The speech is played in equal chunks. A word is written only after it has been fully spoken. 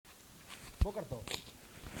Boker Tov.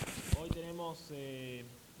 Hoy tenemos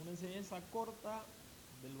una enseñanza corta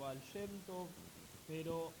del Baal Shem Tov,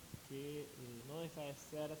 pero que no deja de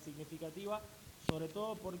ser significativa, sobre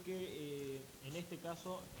todo porque en este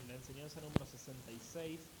caso, en la enseñanza número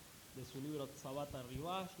 66 de su libro Tzavaat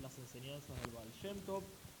haRivash, las enseñanzas del Baal Shem Tov,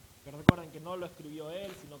 que recuerden que no lo escribió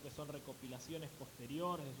él, sino que son recopilaciones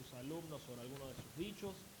posteriores de sus alumnos sobre algunos de sus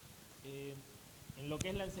dichos. En lo que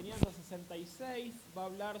es la enseñanza 66 va a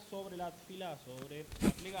hablar sobre la tefilá, sobre la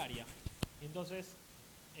plegaria. Entonces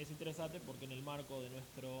es interesante porque en el marco de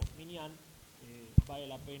nuestro minyan vale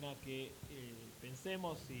la pena que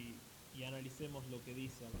pensemos y analicemos lo que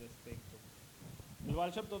dice al respecto. El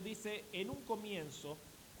Baal Shem Tov dice, en un comienzo,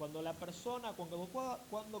 cuando la persona,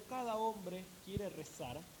 cuando cada hombre quiere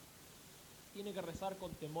rezar, tiene que rezar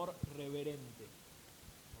con temor reverente.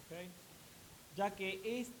 ¿Okay? Ya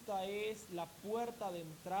que esta es la puerta de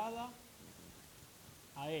entrada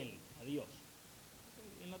a Él, a Dios.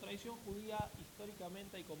 En la tradición judía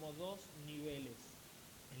históricamente hay como dos niveles.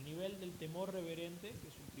 El nivel del temor reverente, que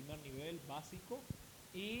es un primer nivel básico,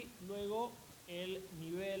 y luego el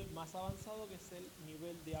nivel más avanzado, que es el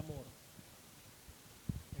nivel de amor.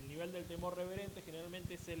 El nivel del temor reverente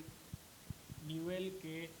generalmente es el nivel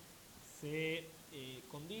que se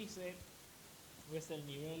condice, o es el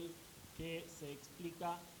nivel que se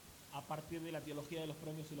explica a partir de la teología de los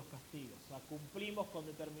premios y los castigos. O sea, cumplimos con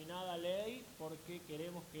determinada ley porque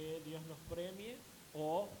queremos que Dios nos premie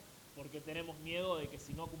o porque tenemos miedo de que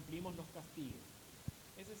si no cumplimos nos castigue.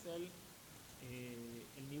 Ese es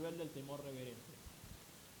el nivel del temor reverente.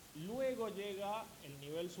 Luego llega el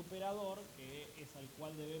nivel superador, que es al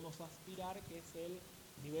cual debemos aspirar, que es el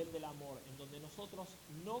nivel del amor, en donde nosotros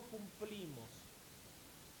no cumplimos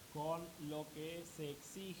con lo que se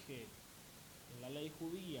exige en la ley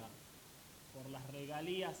judía por las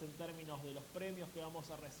regalías en términos de los premios que vamos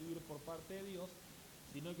a recibir por parte de Dios,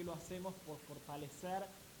 sino que lo hacemos por fortalecer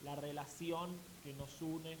la relación que nos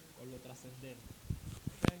une con lo trascendente.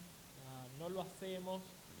 ¿Okay? No lo hacemos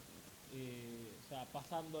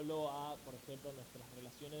pasándolo a, por ejemplo, nuestras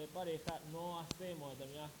relaciones de pareja, no hacemos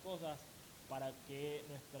determinadas cosas para que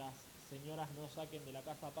nuestras señoras no saquen de la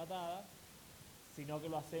casa a patadas, sino que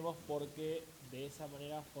lo hacemos porque de esa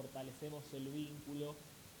manera fortalecemos el vínculo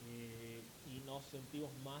y nos sentimos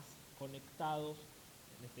más conectados,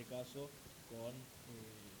 en este caso, con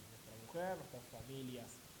nuestra mujer, nuestras familias,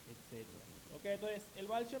 etc. ¿Okay? Entonces, el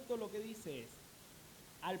Baal Shem Tov lo que dice es,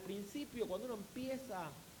 al principio, cuando uno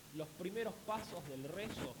empieza los primeros pasos del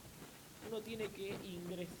rezo, uno tiene que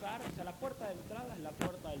ingresar, o sea, la puerta de entrada es la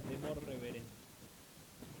puerta del temor reverente.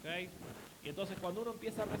 ¿Okay? Y entonces cuando uno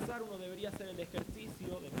empieza a rezar, uno debería hacer el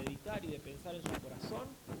ejercicio de meditar y de pensar en su corazón,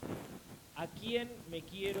 ¿a quién me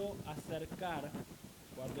quiero acercar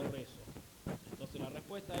cuando rezo? Entonces la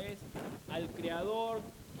respuesta es al Creador,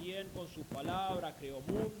 quien con su palabra creó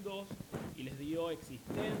mundos y les dio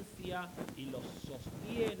existencia y los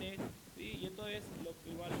sostiene. ¿Sí? Y entonces lo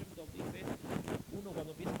que Baal Shem Tov dice es, uno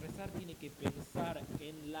cuando empieza a rezar tiene que pensar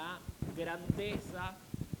en la grandeza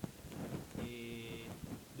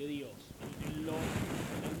de Dios, en lo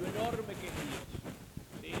enorme que es Dios.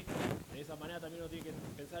 ¿Sí? De esa manera también uno tiene que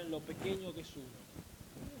pensar en lo pequeño que es uno.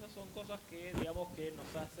 Esas son cosas que, digamos, que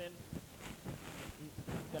nos hacen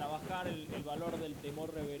trabajar el valor del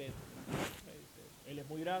temor reverente. Él es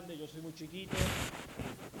muy grande, yo soy muy chiquito,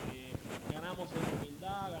 ganamos en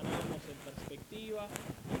humildad, ganamos en perspectiva,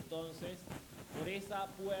 entonces por esa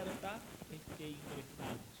puerta es que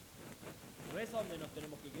ingresamos. No es a donde nos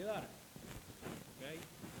tenemos que quedar. ¿Okay?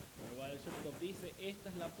 El Baal Shem Tov dice, esta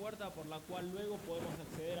es la puerta por la cual luego podemos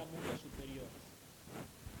acceder a mundos superiores.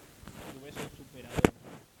 A su vez son superadores.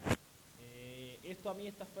 Esto a mí,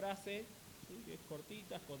 esta frase, ¿sí? Que es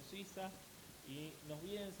cortita, es concisa, y nos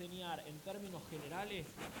viene a enseñar en términos generales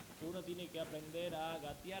que uno tiene que aprender a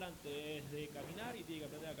gatear antes de caminar y tiene que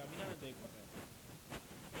aprender a caminar antes de correr.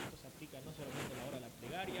 Esto se aplica no solamente a la hora de la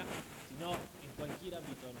plegaria, sino en cualquier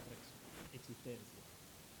ámbito de nuestra existencia.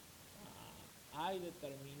 Hay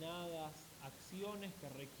determinadas acciones que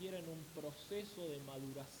requieren un proceso de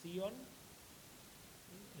maduración,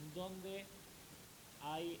 ¿sí? En donde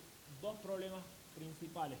hay dos problemas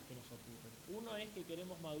principales que nos ocurren. Uno es que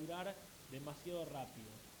queremos madurar demasiado rápido.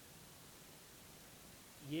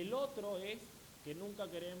 Y el otro es que nunca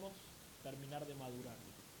queremos terminar de madurar.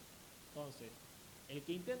 Entonces, el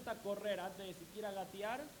que intenta correr antes de siquiera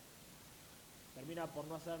gatear, termina por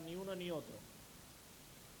no hacer ni uno ni otro.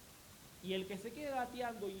 Y el que se queda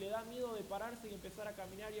gateando y le da miedo de pararse y empezar a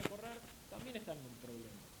caminar y a correr, también está en un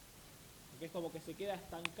problema. Porque es como que se queda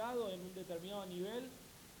estancado en un determinado nivel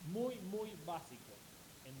muy, muy básico,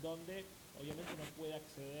 en donde obviamente no puede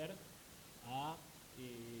acceder a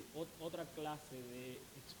otra clase de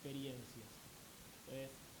experiencias. Entonces,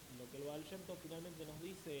 lo que el Baal Shem Tov finalmente nos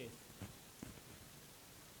dice es: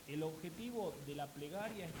 el objetivo de la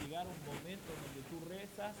plegaria es llegar a un momento donde tú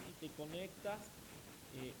rezas y te conectas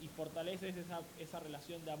y fortaleces esa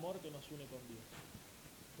relación de amor que nos une con Dios.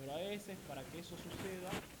 Pero a veces, para que eso suceda,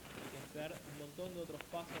 hay que hacer un montón de otros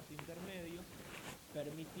pasos intermedios,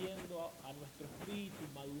 permitiendo a nuestro espíritu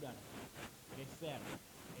madurar, crecer,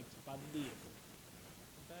 expandirse.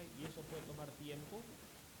 ¿Okay? Y eso puede tomar tiempo.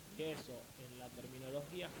 Que eso, en la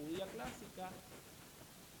terminología judía clásica,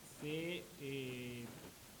 se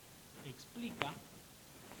explica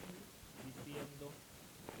diciendo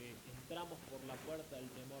que entramos por la puerta del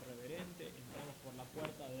temor reverente, entramos por la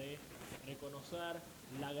puerta de reconocer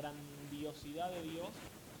la grandiosidad de Dios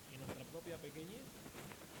en nuestra propia pequeñez,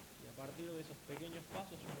 y a partir de esos pequeños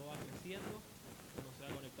pasos uno va creciendo, uno se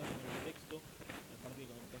va conectando con el texto, y a partir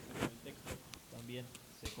de conectarse con el texto también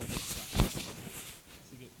se conecta.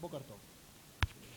 Así que, Boker Tov.